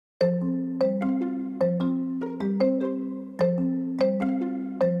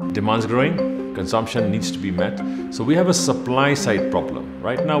Demand's growing, consumption needs to be met. So we have a supply side problem.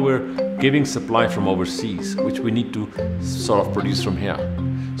 Right now we're giving supply from overseas, which we need to sort of produce from here.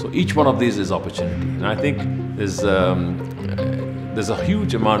 So each one of these is opportunity. And I think there's a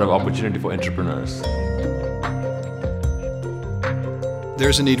huge amount of opportunity for entrepreneurs.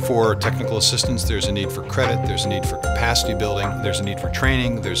 There's a need for technical assistance, there's a need for credit, there's a need for capacity building, there's a need for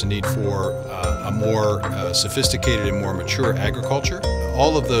training, there's a need for a more sophisticated and more mature agriculture.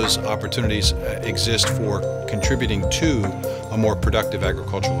 All of those opportunities exist for contributing to a more productive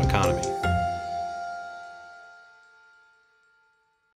agricultural economy.